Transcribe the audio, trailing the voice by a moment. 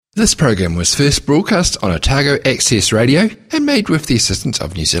This program was first broadcast on Otago Access Radio and made with the assistance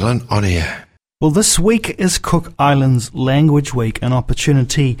of New Zealand On Air. Well, this week is Cook Islands Language Week, an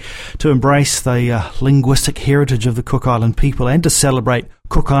opportunity to embrace the linguistic heritage of the Cook Island people and to celebrate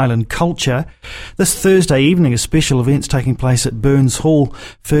Cook Island culture. This Thursday evening, a special event's taking place at Burns Hall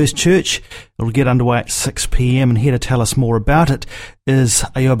First Church. It'll get underway at 6 p.m, and here to tell us more about it is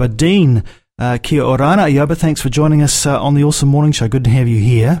Ayoba Dean. Kia orana, Ayoba, thanks for joining us on the Awesome Morning Show. Good to have you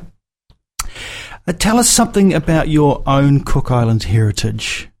here. Tell us something about your own Cook Island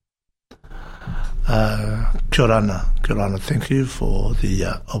heritage. Kia orana, thank you for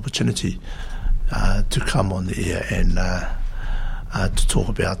the opportunity to come on the air and to talk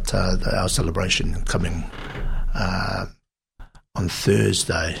about our celebration coming on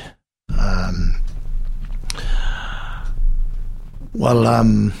Thursday.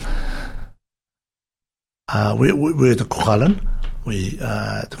 We're the Cook Island.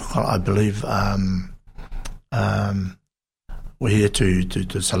 I believe we're here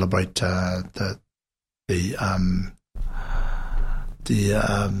to celebrate the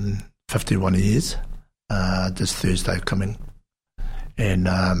 51 years this Thursday coming, and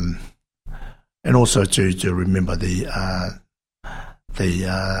also to remember the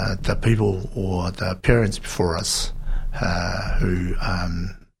people or the parents before us who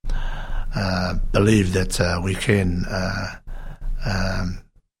believe that we can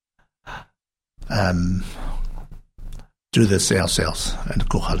do this ourselves in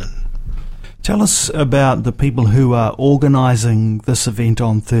Cook Island. Tell us about the people who are organising this event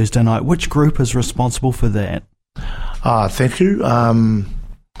on Thursday night. Which group is responsible for that? Thank you. I'm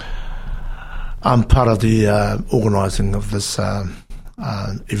part of the organising of this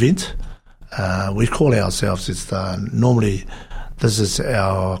event. We call ourselves, normally this is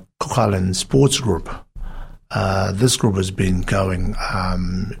our Cook Island Sports Group. This group has been going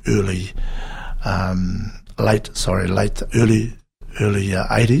early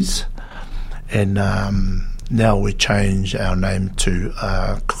 80s. And now we change our name to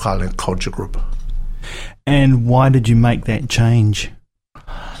Cook Island Culture Group. And why did you make that change?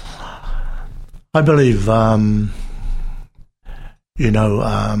 I believe, in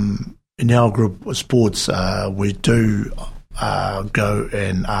our group of sports, we do go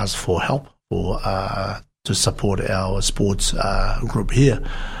and ask for help to support our sports group here.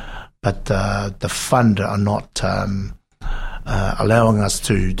 But the fund are not allowing us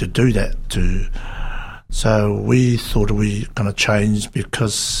to do that. So we thought we going to change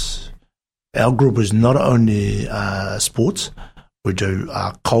because our group is not only sports, we do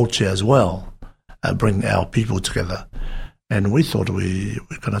culture as well, bring our people together. And we thought we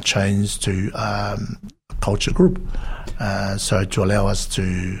were going to change to a culture group, so to allow us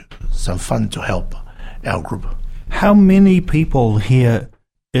some fund to help our group. How many people here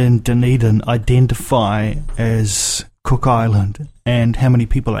in Dunedin identify as Cook Island, and how many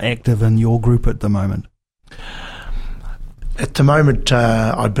people are active in your group at the moment? At the moment,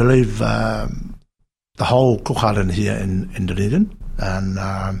 I believe the whole Cook Island here in Dunedin,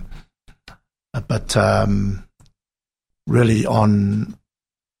 and but really on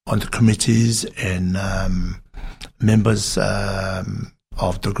the committees and members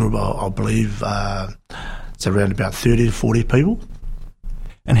of the group, I believe it's around about 30 to 40 people.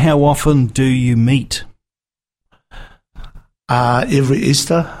 And how often do you meet? Every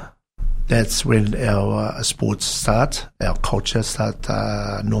Easter, that's when our sports start, our culture start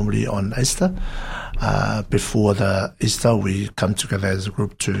normally on Easter. Before the Easter, we come together as a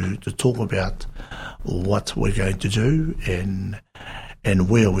group to talk about what we're going to do and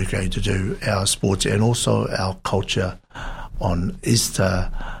where we're going to do our sports and also our culture on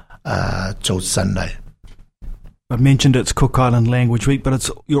Easter till Sunday. I mentioned it's Cook Island Language Week, but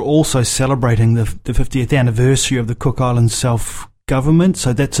you're also celebrating the 50th anniversary of the Cook Island self-government,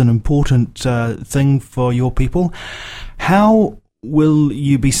 so that's an important thing for your people. How will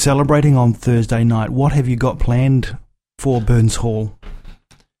you be celebrating on Thursday night? What have you got planned for Burns Hall?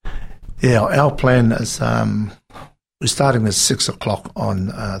 Yeah, our plan is we're starting at 6 o'clock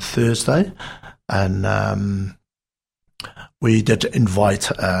on Thursday, and we did invite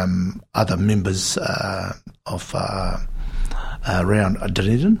other members of around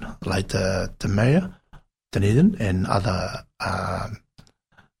Dunedin, like the mayor, Dunedin, and other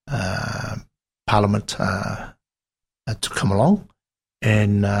parliament to come along.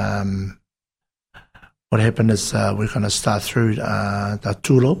 And what happened is we're going to start through the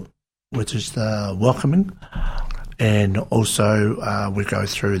tulo, which is the welcoming, and also we go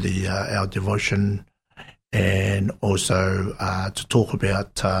through our devotion, and also to talk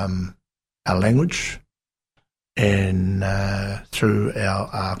about our language, And through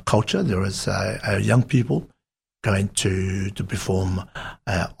our culture, there is our young people going to perform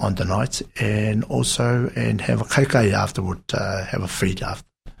on the night, and have a kaikai afterward, have a feed after.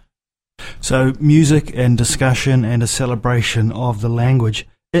 So music and discussion and a celebration of the language.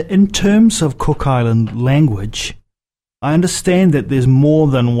 In terms of Cook Island language, I understand that there's more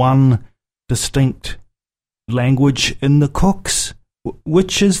than one distinct language in the Cooks.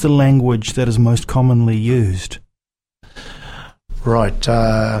 Which is the language that is most commonly used? Right.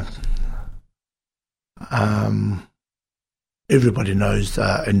 Everybody knows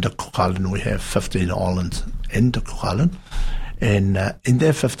in the Cook Island we have 15 islands in the Cook Island. And in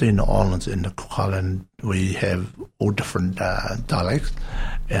their 15 islands in the Cook Island, we have all different dialects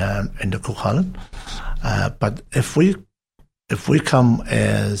in the Cook Island. But if we come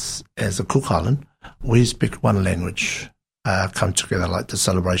as a Cook Island, we speak one language. Come together like the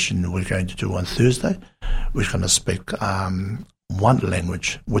celebration we're going to do on Thursday. We're going to speak one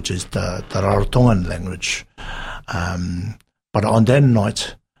language, which is the Rarotongan language. But on that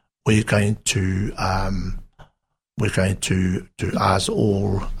night, we're going to ask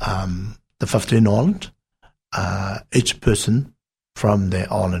all the 15 island, each person from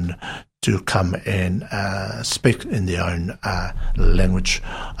their island to come and speak in their own language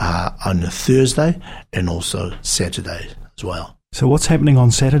on Thursday and also Saturday as well. So what's happening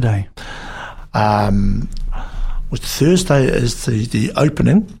on Saturday? With Thursday is the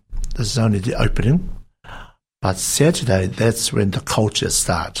opening. This is only the opening. But Saturday, that's when the culture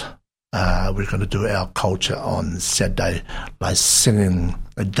starts. We're going to do our culture on Saturday, like singing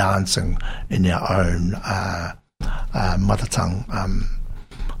and dancing in our own mother tongue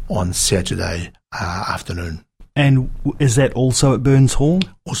on Saturday afternoon. And is that also at Burns Hall?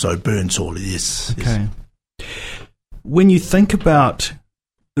 Also at Burns Hall, yes. Okay. Yes. When you think about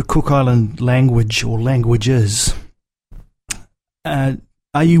the Cook Island language or languages, are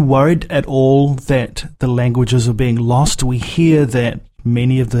you worried at all that the languages are being lost? We hear that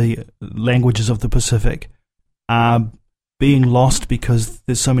many of the languages of the Pacific are being lost because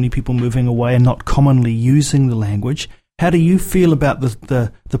there's so many people moving away and not commonly using the language. How do you feel about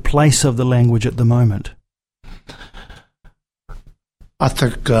the place of the language at the moment? I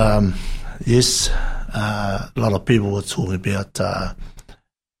think, yes, a lot of people were talking about the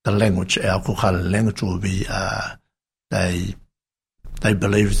language. Our Cook Island language will be, they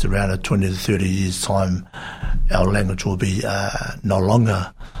believe it's around 20 to 30 years' time, our language will be no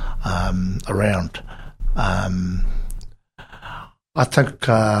longer around. I think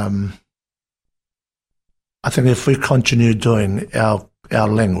if we continue doing our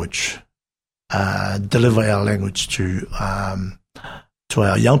language, deliver our language to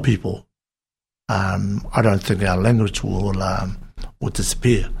our young people, I don't think our language will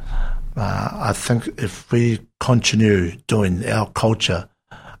disappear. I think if we continue doing our culture,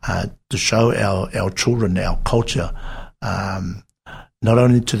 to show our children our culture, not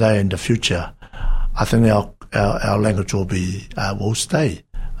only today and the future, I think our language will stay.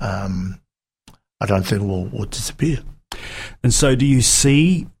 I don't think will disappear. And so do you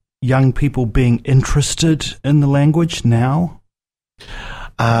see young people being interested in the language now?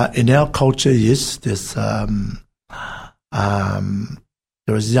 In our culture, yes, there's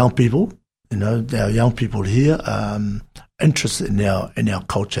young people, there are young people here interested in our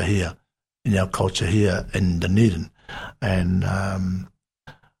culture here, in Dunedin. And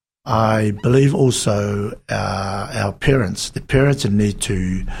I believe also our parents, the parents need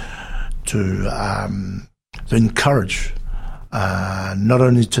to encourage, not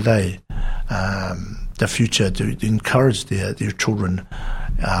only today, the future, to encourage their children,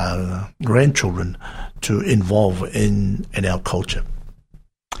 grandchildren, to involve in our culture.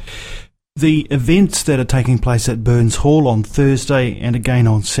 The events that are taking place at Burns Hall on Thursday and again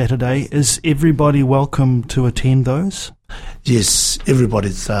on Saturday, is everybody welcome to attend those? Yes,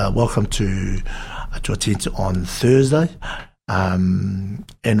 everybody's welcome to attend on Thursday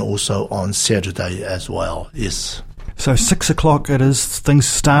and also on Saturday as well, yes. So 6 o'clock it is, things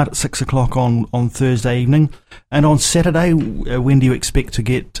start at 6 o'clock on Thursday evening. And on Saturday, when do you expect to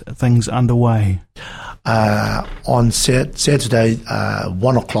get things underway? On Saturday,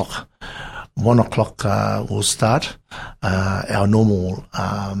 1 o'clock. 1 o'clock will start our normal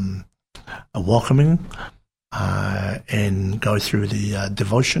welcoming and go through the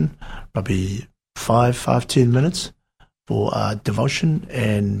devotion, probably 5-10 minutes for devotion,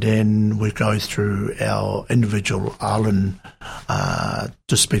 and then we go through our individual island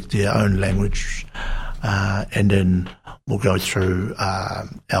to speak their own language, and then we'll go through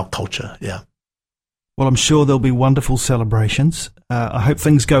our culture, yeah. Well, I'm sure there'll be wonderful celebrations. I hope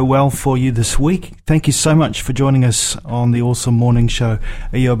things go well for you this week. Thank you so much for joining us on the Awesome Morning Show,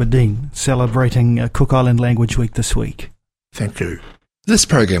 Ayobadin, celebrating Cook Island Language Week this week. Thank you. This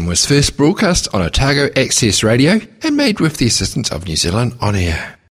program was first broadcast on Otago Access Radio and made with the assistance of New Zealand On Air.